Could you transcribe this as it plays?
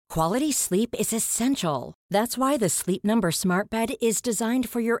Quality sleep is essential. That's why the Sleep Number Smart Bed is designed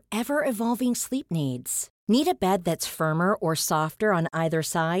for your ever-evolving sleep needs. Need a bed that's firmer or softer on either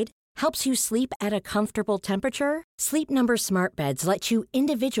side? Helps you sleep at a comfortable temperature? Sleep Number Smart Beds let you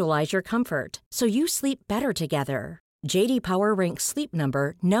individualize your comfort so you sleep better together. J.D. Power ranks Sleep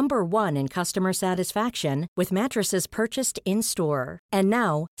Number number 1 in customer satisfaction with mattresses purchased in-store. And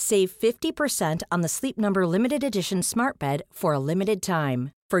now, save 50% on the Sleep Number Limited Edition Smart Bed for a limited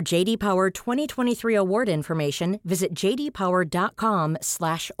time. For J.D. Power 2023 award information, visit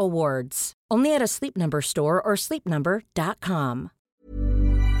jdpower.com/awards. Only at a Sleep Number store or sleepnumber.com.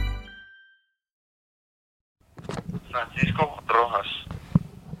 Francisco Rojas.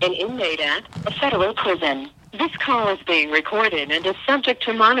 An inmate at a federal prison. This call is being recorded and is subject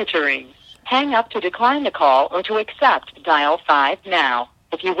to monitoring. Hang up to decline the call or to accept, dial 5 now.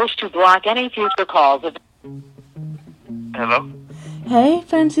 If you wish to block any future calls of... Hello? Hey,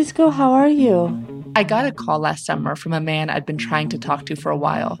 Francisco, how are you? I got a call last summer from a man I'd been trying to talk to for a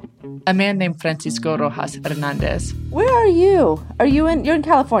while. A man named Francisco Rojas Hernandez. Where are you? You're in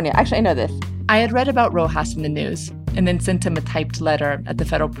California. Actually, I know this. I had read about Rojas in the news and then sent him a typed letter at the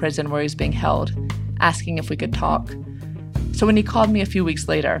federal prison where he was being held, asking if we could talk. So when he called me a few weeks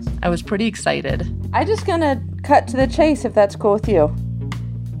later, I was pretty excited. I'm just gonna cut to the chase if that's cool with you.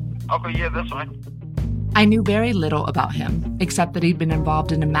 Okay, yeah, that's fine. I knew very little about him, except that he'd been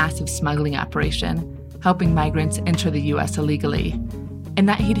involved in a massive smuggling operation, helping migrants enter the U.S. illegally, and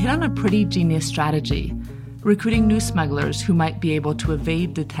that he'd hit on a pretty genius strategy, recruiting new smugglers who might be able to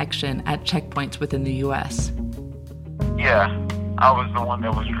evade detection at checkpoints within the U.S. Yeah, I was the one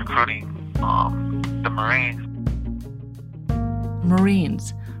that was recruiting the Marines.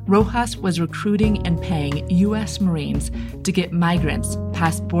 Marines. Rojas was recruiting and paying U.S. Marines to get migrants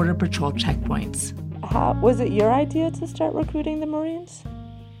past Border Patrol checkpoints. Was it your idea to start recruiting the Marines?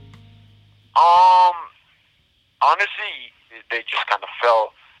 Honestly, they just kind of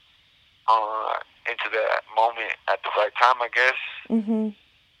fell into that moment at the right time, I guess. Mm-hmm. And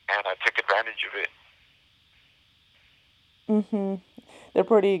I took advantage of it. Mm-hmm. They're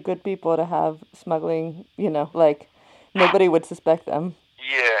pretty good people to have smuggling, like nobody would suspect them.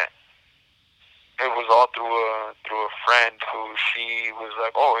 Yeah. It was all through a friend who she was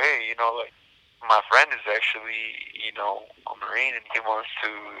like, oh, hey, my friend is actually, a Marine and he wants to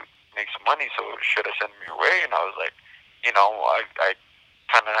make some money, so should I send him your way? And I was like, I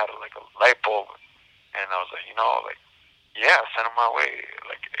kind of had a light bulb. And I was like, yeah, send him my way,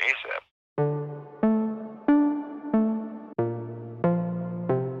 ASAP.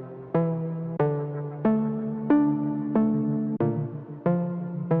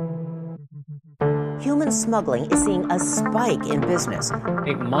 Human smuggling is seeing a spike in business.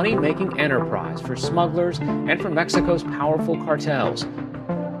 A money-making enterprise for smugglers and for Mexico's powerful cartels.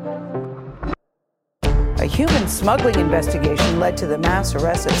 A human smuggling investigation led to the mass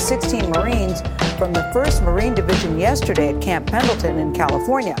arrest of 16 Marines from the 1st Marine Division yesterday at Camp Pendleton in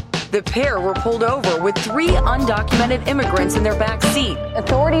California. The pair were pulled over with 3 undocumented immigrants in their back seat.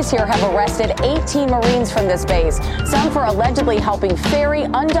 Authorities here have arrested 18 Marines from this base, some for allegedly helping ferry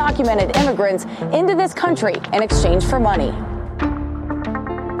undocumented immigrants into this country in exchange for money.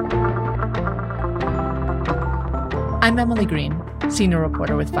 I'm Emily Green, senior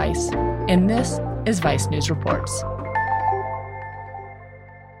reporter with Vice, and this is Vice News Reports.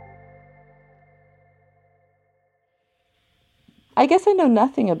 I guess I know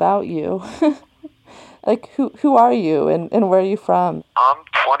nothing about you. Who are you and where are you from? I'm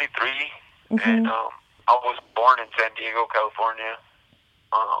 23, and I was born in San Diego, California.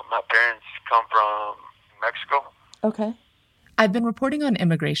 My parents come from Mexico. Okay. I've been reporting on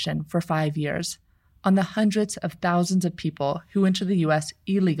immigration for 5 years, on the hundreds of thousands of people who enter the U.S.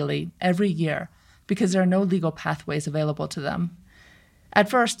 illegally every year because there are no legal pathways available to them. At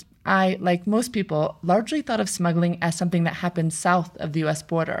first, I, like most people, largely thought of smuggling as something that happens south of the U.S.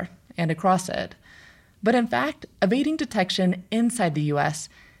 border and across it. But in fact, evading detection inside the U.S.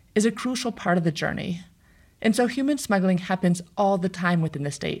 is a crucial part of the journey. And so human smuggling happens all the time within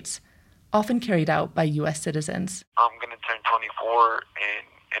the states, often carried out by U.S. citizens. I'm going to turn 24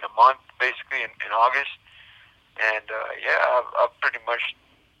 in a month, basically, in August. And I've pretty much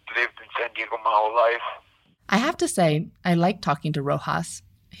lived in San Diego my whole life. I have to say, I liked talking to Rojas.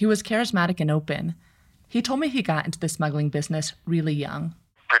 He was charismatic and open. He told me he got into the smuggling business really young.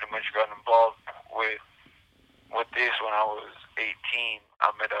 Pretty much got involved with this when I was 18. I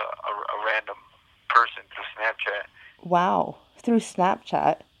met a random person through Snapchat. Wow, through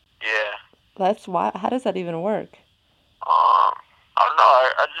Snapchat? Yeah. That's why. How does that even work? I don't know.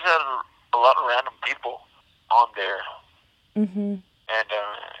 I just had a lot of random people on there. Mm-hmm. And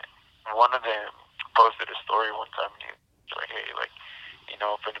one of them posted a story one time, and he was like, hey, like, you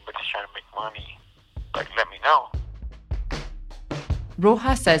know, if anybody's trying to make money, like, let me know.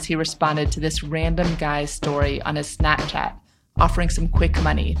 Rojas says he responded to this random guy's story on his Snapchat, offering some quick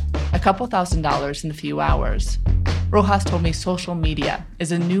money, a couple $1,000s in a few hours. Rojas told me social media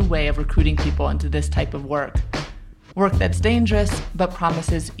is a new way of recruiting people into this type of work. Work that's dangerous, but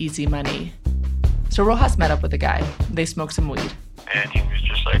promises easy money. So Rojas met up with the guy. They smoked some weed. And he was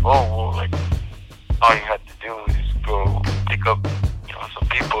just like, oh, well, like, all you had to do is go pick up, you know, some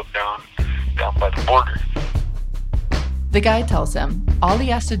people down by the border. The guy tells him all he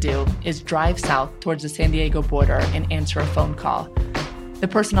has to do is drive south towards the San Diego border and answer a phone call. The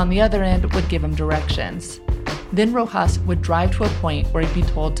person on the other end would give him directions. Then Rojas would drive to a point where he'd be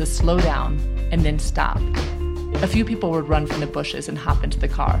told to slow down and then stop. A few people would run from the bushes and hop into the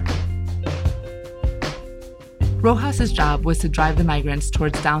car. Rojas's job was to drive the migrants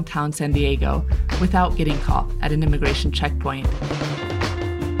towards downtown San Diego without getting caught at an immigration checkpoint.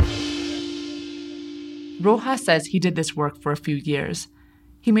 Rojas says he did this work for a few years.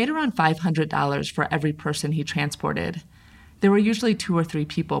 He made around $500 for every person he transported. There were usually 2 or 3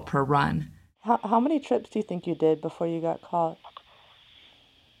 people per run. How many trips do you think you did before you got caught?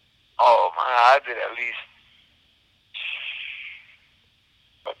 Oh, man, I did at least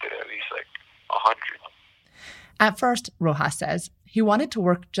like 100. At first, Rojas says, he wanted to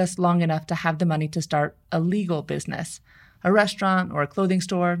work just long enough to have the money to start a legal business, a restaurant or a clothing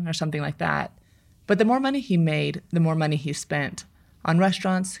store or something like that. But the more money he made, the more money he spent on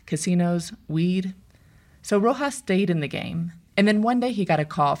restaurants, casinos, weed. So Rojas stayed in the game. And then one day he got a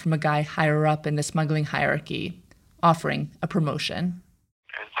call from a guy higher up in the smuggling hierarchy, offering a promotion.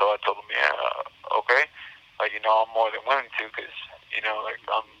 And so I told him, yeah, okay. Like, you know, I'm more than willing to because, you know, like,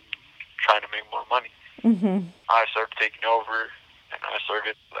 I'm trying to make more money. Mm-hmm. I started taking over, and I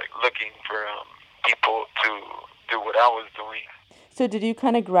started, like, looking for people to do what I was doing. So did you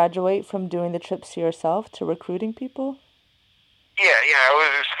kind of graduate from doing the trips to yourself to recruiting people? Yeah,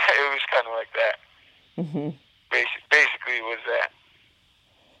 it was kind of like that. Mm-hmm. Basically, it was that.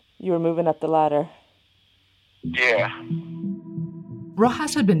 You were moving up the ladder. Yeah.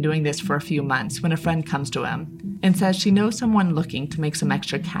 Rojas had been doing this for a few months when a friend comes to him and says she knows someone looking to make some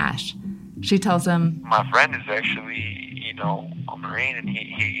extra cash. She tells him, my friend is actually, you know, a Marine, and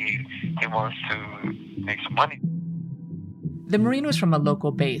he wants to make some money. The Marine was from a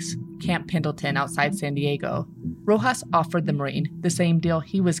local base, Camp Pendleton outside San Diego. Rojas offered the Marine the same deal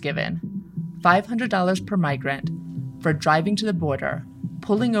he was given, $500 per migrant for driving to the border,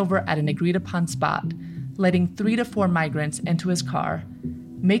 pulling over at an agreed-upon spot, letting 3 to 4 migrants into his car,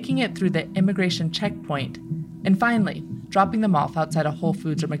 making it through the immigration checkpoint, and finally dropping them off outside a Whole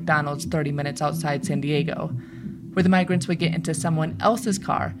Foods or McDonald's 30 minutes outside San Diego, where the migrants would get into someone else's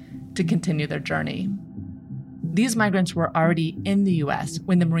car to continue their journey. These migrants were already in the U.S.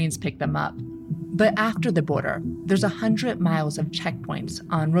 when the Marines picked them up. But after the border, there's 100 miles of checkpoints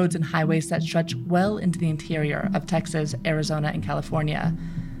on roads and highways that stretch well into the interior of Texas, Arizona, and California,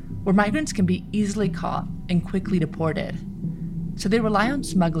 where migrants can be easily caught and quickly deported. So they rely on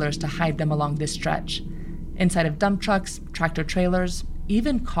smugglers to hide them along this stretch, inside of dump trucks, tractor trailers,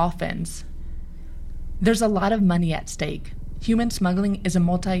 even coffins. There's a lot of money at stake. Human smuggling is a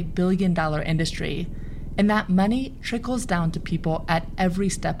multi-billion-dollar industry, and that money trickles down to people at every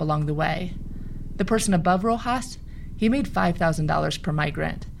step along the way. The person above Rojas, he made $5,000 per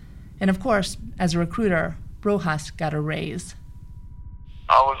migrant. And of course, as a recruiter, Rojas got a raise.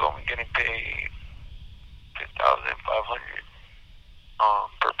 I was only getting paid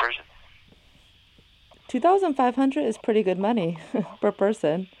 $2,500 per person. $2,500 is pretty good money per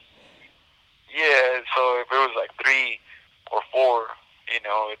person. Yeah, so if it was like 3 or 4, you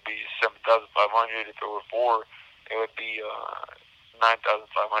know, it'd be $7,500. If it were 4, it would be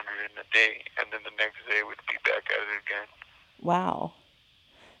 $9,500 in a day, and then the next day would be back at it again. Wow.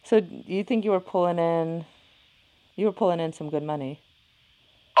 So you think you were pulling in some good money?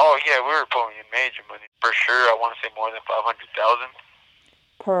 Oh yeah, we were pulling in major money for sure. I want to say more than 500,000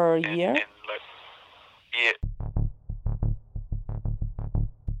 per year. Yeah.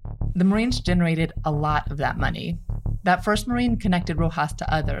 The Marines generated a lot of that money. That first Marine connected Rojas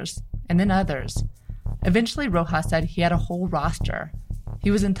to others, and then others. Eventually, Rojas said he had a whole roster.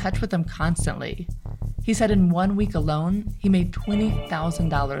 He was in touch with them constantly. He said in 1 week alone, he made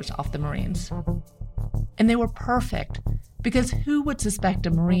 $20,000 off the Marines. And they were perfect, because who would suspect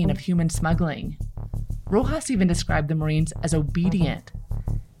a Marine of human smuggling? Rojas even described the Marines as obedient.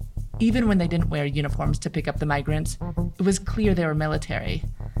 Even when they didn't wear uniforms to pick up the migrants, it was clear they were military.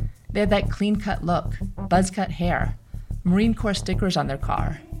 They had that clean-cut look, buzz-cut hair, Marine Corps stickers on their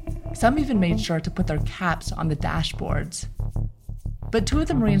car. Some even made sure to put their caps on the dashboards. But 2 of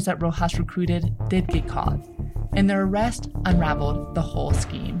the Marines that Rojas recruited did get caught, and their arrest unraveled the whole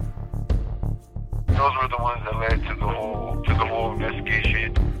scheme. Those were the ones that led to the whole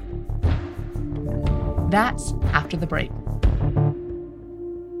investigation. That's after the break.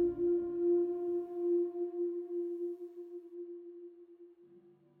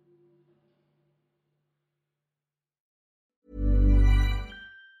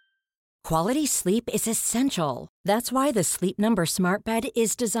 Quality sleep is essential. That's why the Sleep Number Smart Bed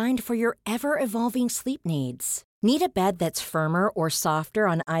is designed for your ever-evolving sleep needs. Need a bed that's firmer or softer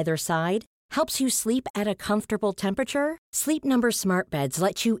on either side? Helps you sleep at a comfortable temperature? Sleep Number Smart Beds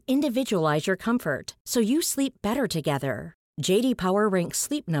let you individualize your comfort, so you sleep better together. J.D. Power ranks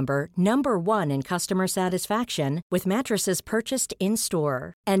Sleep Number number 1 in customer satisfaction with mattresses purchased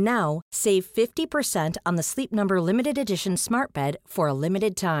in-store. And now, save 50% on the Sleep Number Limited Edition Smart Bed for a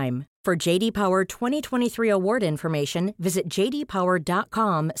limited time. For J.D. Power 2023 award information, visit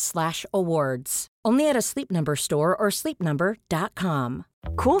jdpower.com/awards. Only at a Sleep Number store or sleepnumber.com.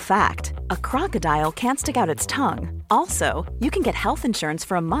 Cool fact, a crocodile can't stick out its tongue. Also, you can get health insurance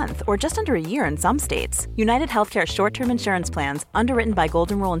for a month or just under a year in some states. United Healthcare short-term insurance plans, underwritten by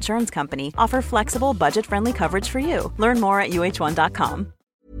Golden Rule Insurance Company, offer flexible, budget-friendly coverage for you. Learn more at uh1.com.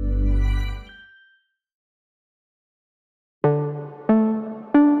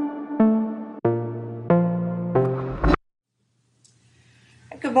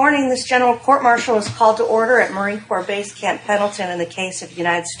 Good morning. This General Court-Martial is called to order at Marine Corps Base Camp Pendleton in the case of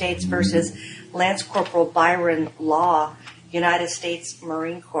United States versus Lance Corporal Byron Law, United States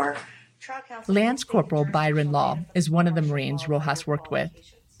Marine Corps. Lance Corporal Byron Law is one of the Marines Rojas worked with,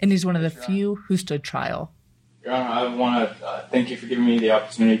 and he's one of the few who stood trial. Your Honor, I want to thank you for giving me the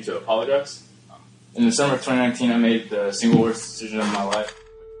opportunity to apologize. In the summer of 2019, I made the single worst decision of my life.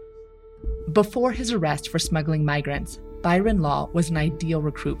 Before his arrest for smuggling migrants, Byron Law was an ideal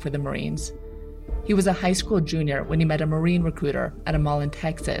recruit for the Marines. He was a high school junior when he met a Marine recruiter at a mall in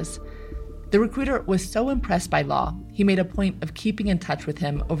Texas. The recruiter was so impressed by Law, he made a point of keeping in touch with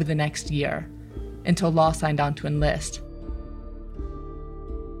him over the next year, until Law signed on to enlist.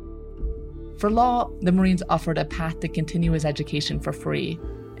 For Law, the Marines offered a path to continue his education for free,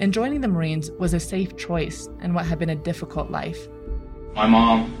 and joining the Marines was a safe choice in what had been a difficult life. My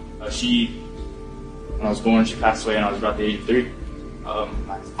mom, when I was born, she passed away when I was about the age of 3.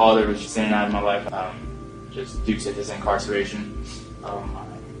 My father was just in and out of my life, just due to his incarceration.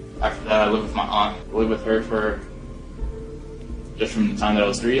 After that, I lived with my aunt. I lived with her for just from the time that I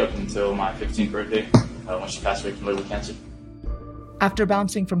was 3 up until my 15th birthday, when she passed away from liver cancer. After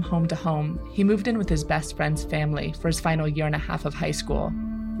bouncing from home to home, he moved in with his best friend's family for his final year and a half of high school.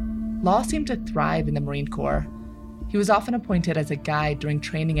 Law seemed to thrive in the Marine Corps. He was often appointed as a guide during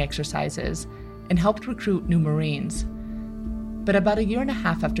training exercises and helped recruit new Marines. But about a year and a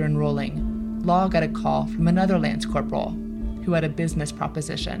half after enrolling, Law got a call from another Lance Corporal who had a business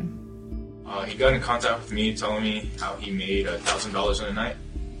proposition. He got in contact with me telling me how he made $1,000 in a night.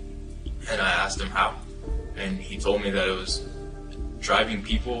 And I asked him how. And he told me that it was driving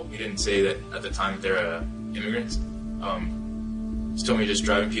people. He didn't say that at the time they're immigrants. He told me just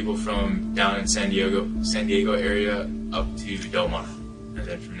driving people from down in San Diego area up to Del Mar. And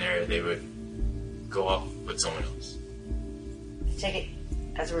then from there they would go off with someone else. I take it,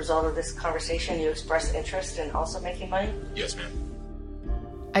 as a result of this conversation, you expressed interest in also making money? Yes, ma'am.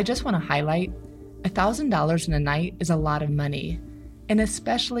 I just want to highlight, $1,000 in a night is a lot of money, and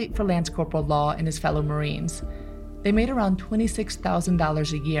especially for Lance Corporal Law and his fellow Marines. They made around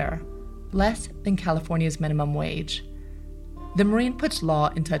 $26,000 a year, less than California's minimum wage. The Marine puts Law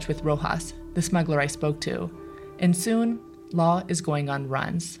in touch with Rojas, the smuggler I spoke to, and soon, Law is going on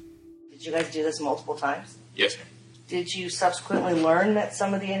runs. Did you guys do this multiple times? Yes, ma'am. Did you subsequently learn that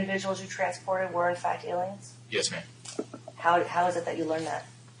some of the individuals you transported were in fact aliens? Yes, ma'am. How is it that you learned that?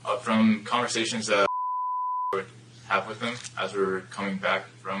 From conversations that I would have with them as we were coming back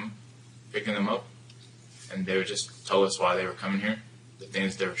from picking them up. And they would just tell us why they were coming here, the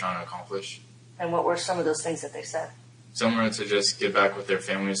things they were trying to accomplish. And what were some of those things that they said? Some were to just get back with their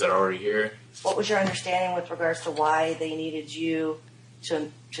families that are already here. What was your understanding with regards to why they needed you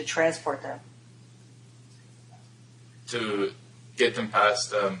to transport them? To get them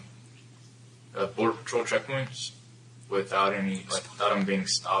past border patrol checkpoints without them being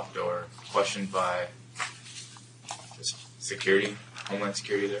stopped or questioned by security, Homeland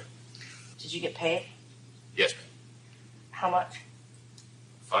Security there. Did you get paid? Yes, ma'am. How much?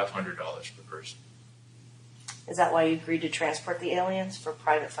 $500 per person. Is that why you agreed to transport the aliens, for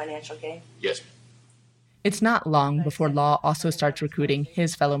private financial gain? Yes, ma'am. It's not long before Law also starts recruiting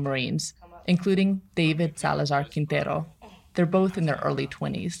his fellow Marines, including David Salazar Quintero. They're both in their early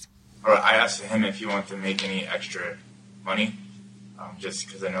 20s. I asked him if he wanted to make any extra money, just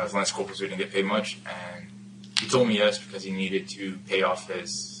because I know as Lance Corporals we didn't get paid much, and he told me yes because he needed to pay off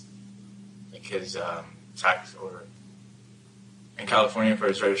his tax or in California for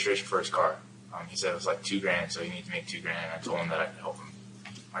his registration for his car. He said it was like $2,000, so he needed to make $2,000, and I told him that I could help him.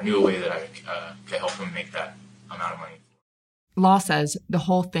 I knew a way that I could help him make that amount of money. Law says the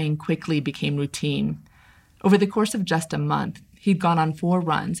whole thing quickly became routine. Over the course of just a month, he'd gone on 4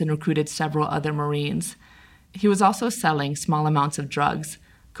 runs and recruited several other Marines. He was also selling small amounts of drugs,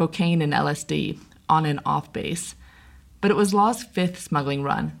 cocaine and LSD, on and off base. But it was Law's 5th smuggling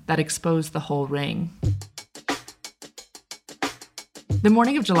run that exposed the whole ring. The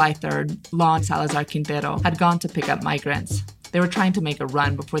morning of July 3rd, Law and Salazar Quintero had gone to pick up migrants. They were trying to make a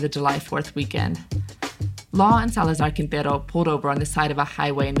run before the July 4th weekend. Law and Salazar Quintero pulled over on the side of a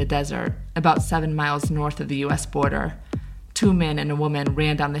highway in the desert, about 7 miles north of the U.S. border. 2 men and a woman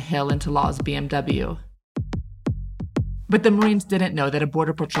ran down the hill into Law's BMW. But the Marines didn't know that a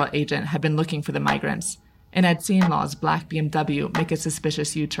Border Patrol agent had been looking for the migrants and had seen Law's black BMW make a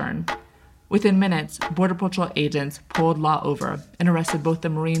suspicious U-turn. Within minutes, Border Patrol agents pulled Law over and arrested both the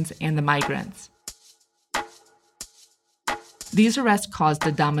Marines and the migrants. These arrests caused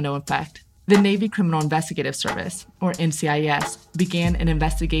a domino effect. The Navy Criminal Investigative Service, or NCIS, began an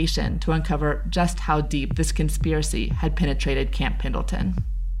investigation to uncover just how deep this conspiracy had penetrated Camp Pendleton.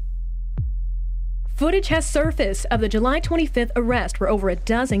 Footage has surfaced of the July 25th arrest where over a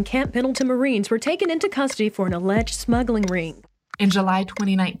dozen Camp Pendleton Marines were taken into custody for an alleged smuggling ring. In July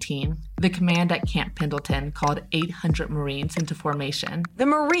 2019, the command at Camp Pendleton called 800 Marines into formation. The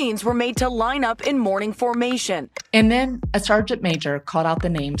Marines were made to line up in morning formation. And then a sergeant major called out the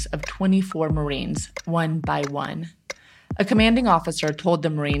names of 24 Marines, one by one. A commanding officer told the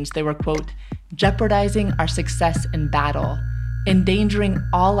Marines they were, quote, jeopardizing our success in battle, endangering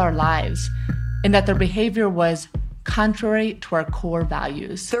all our lives, and that their behavior was contrary to our core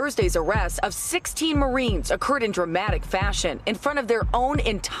values. Thursday's arrest of 16 Marines occurred in dramatic fashion in front of their own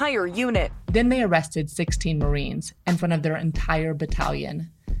entire unit. Then they arrested 16 Marines in front of their entire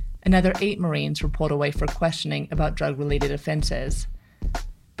battalion. Another 8 Marines were pulled away for questioning about drug-related offenses.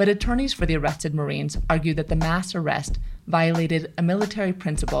 But attorneys for the arrested Marines argue that the mass arrest violated a military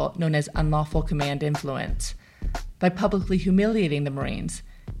principle known as unlawful command influence. By publicly humiliating the Marines,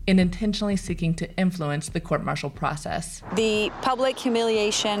 in intentionally seeking to influence the court-martial process. The public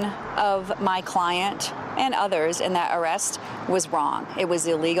humiliation of my client and others in that arrest was wrong. It was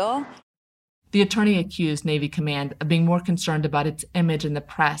illegal. The attorney accused Navy Command of being more concerned about its image in the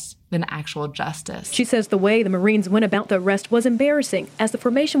press than actual justice. She says the way the Marines went about the arrest was embarrassing, as the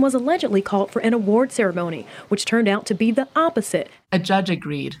formation was allegedly called for an award ceremony, which turned out to be the opposite. A judge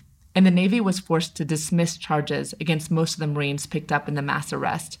agreed, and the Navy was forced to dismiss charges against most of the Marines picked up in the mass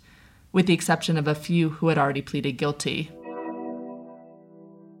arrest, with the exception of a few who had already pleaded guilty.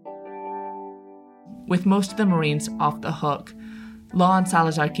 With most of the Marines off the hook, Law and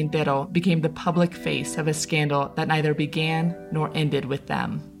Salazar Quintero became the public face of a scandal that neither began nor ended with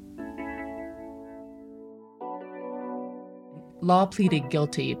them. Law pleaded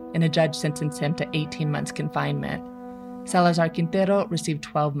guilty, and a judge sentenced him to 18 months confinement. Salazar Quintero received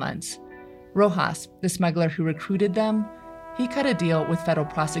 12 months. Rojas, the smuggler who recruited them, he cut a deal with federal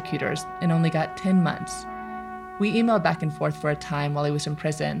prosecutors and only got 10 months. We emailed back and forth for a time while he was in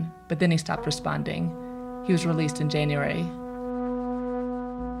prison, but then he stopped responding. He was released in January.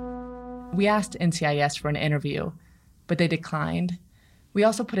 We asked NCIS for an interview, but they declined. We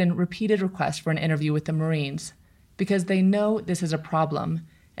also put in repeated requests for an interview with the Marines, because they know this is a problem,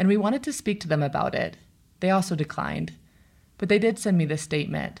 and we wanted to speak to them about it. They also declined. But they did send me this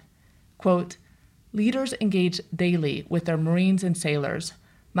statement. Quote, leaders engage daily with their Marines and sailors,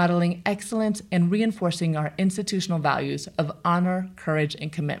 modeling excellence and reinforcing our institutional values of honor, courage,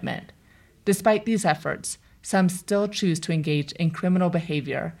 and commitment. Despite these efforts, some still choose to engage in criminal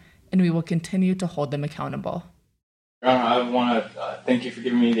behavior, and we will continue to hold them accountable. Your Honor, I want to thank you for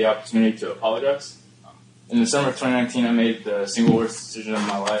giving me the opportunity to apologize. In December of 2019, I made the single worst decision of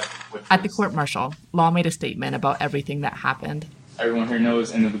my life. At the court-martial, Law made a statement about everything that happened. Everyone here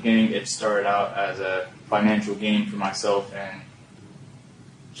knows in the beginning it started out as a financial gain for myself and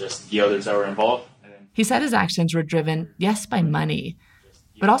just the others that were involved. He said his actions were driven, yes, by money,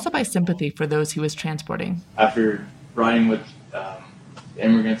 but also by sympathy for those he was transporting. After riding with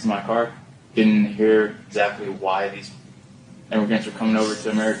immigrants in my car, didn't hear exactly why these immigrants were coming over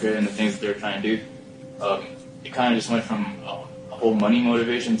to America and the things that they were trying to do. It kind of just went from a whole money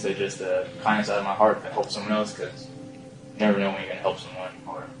motivation to just the kindness out of my heart to help someone else, because you never know when you're going to help someone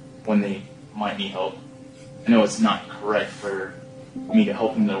or when they might need help. I know it's not correct for me to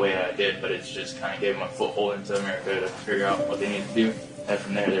help them the way I did, but it's just kind of gave them a foothold into America to figure out what they need to do. And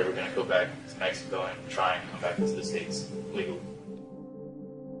from there, they were going to go back to Mexico and try and come back to the States legally.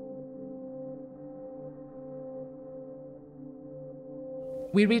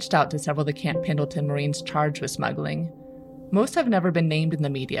 We reached out to several of the Camp Pendleton Marines charged with smuggling. Most have never been named in the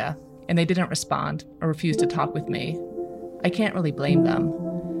media, and they didn't respond or refused to talk with me. I can't really blame them.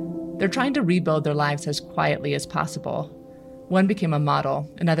 They're trying to rebuild their lives as quietly as possible. One became a model,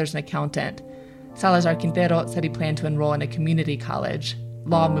 another's an accountant. Salazar Quintero said he planned to enroll in a community college.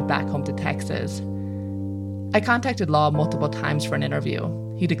 Law moved back home to Texas. I contacted Law multiple times for an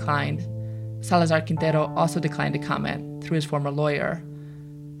interview. He declined. Salazar Quintero also declined to comment through his former lawyer.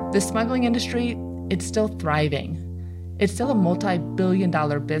 The smuggling industry, it's still thriving. It's still a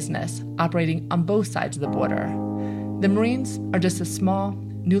multi-billion-dollar business operating on both sides of the border. The Marines are just a small,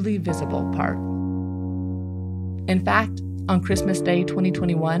 newly visible part. In fact, on Christmas Day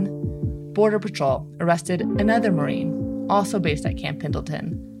 2021, Border Patrol arrested another Marine, also based at Camp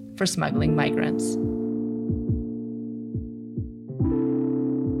Pendleton, for smuggling migrants.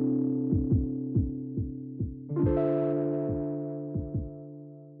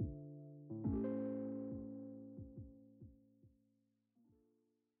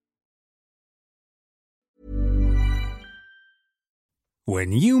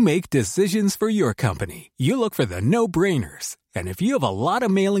 When you make decisions for your company, you look for the no-brainers. And if you have a lot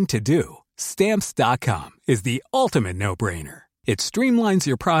of mailing to do, Stamps.com is the ultimate no-brainer. It streamlines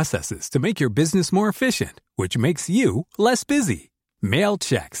your processes to make your business more efficient, which makes you less busy. Mail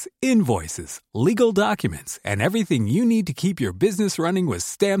checks, invoices, legal documents, and everything you need to keep your business running with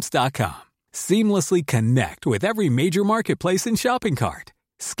Stamps.com. Seamlessly connect with every major marketplace and shopping cart.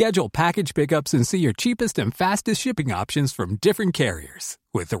 Schedule package pickups and see your cheapest and fastest shipping options from different carriers,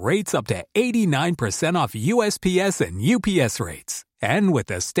 with rates up to 89% off USPS and UPS rates. And with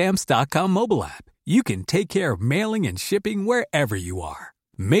the Stamps.com mobile app, you can take care of mailing and shipping wherever you are.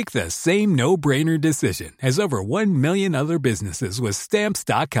 Make the same no-brainer decision as over 1 million other businesses with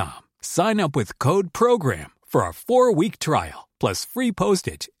Stamps.com. Sign up with code PROGRAM for a 4-week trial, plus free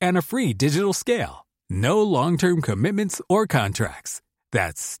postage and a free digital scale. No long-term commitments or contracts.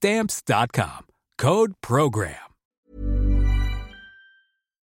 That's Stamps.com. Code PROGRAM.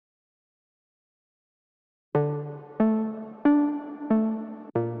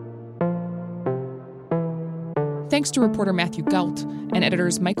 Thanks to reporter Matthew Gault and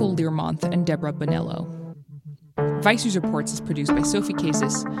editors Michael Learmonth and Deborah Bonello. Vice News Reports is produced by Sophie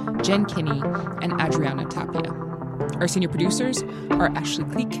Casas, Jen Kinney, and Adriana Tapia. Our senior producers are Ashley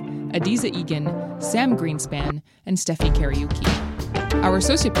Cleek, Adiza Egan, Sam Greenspan, and Steffi Kariuki. Our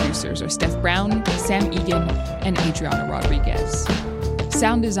associate producers are Steph Brown, Sam Egan, and Adriana Rodriguez.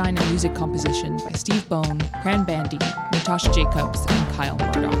 Sound design and music composition by Steve Bone, Pran Bandy, Natasha Jacobs, and Kyle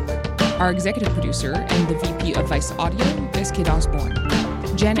Murdoch. Our executive producer and the VP of Vice Audio is Kate Osborne.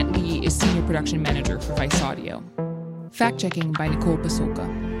 Janet Lee is senior production manager for Vice Audio. Fact-checking by Nicole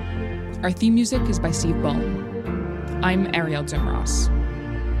Pasolka. Our theme music is by Steve Bone. I'm Ariel Zimros.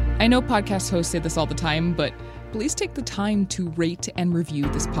 I know podcast hosts say this all the time, but please take the time to rate and review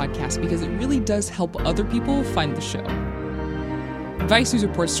this podcast because it really does help other people find the show. Vice News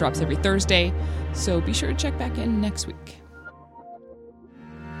Reports drops every Thursday, so be sure to check back in next week.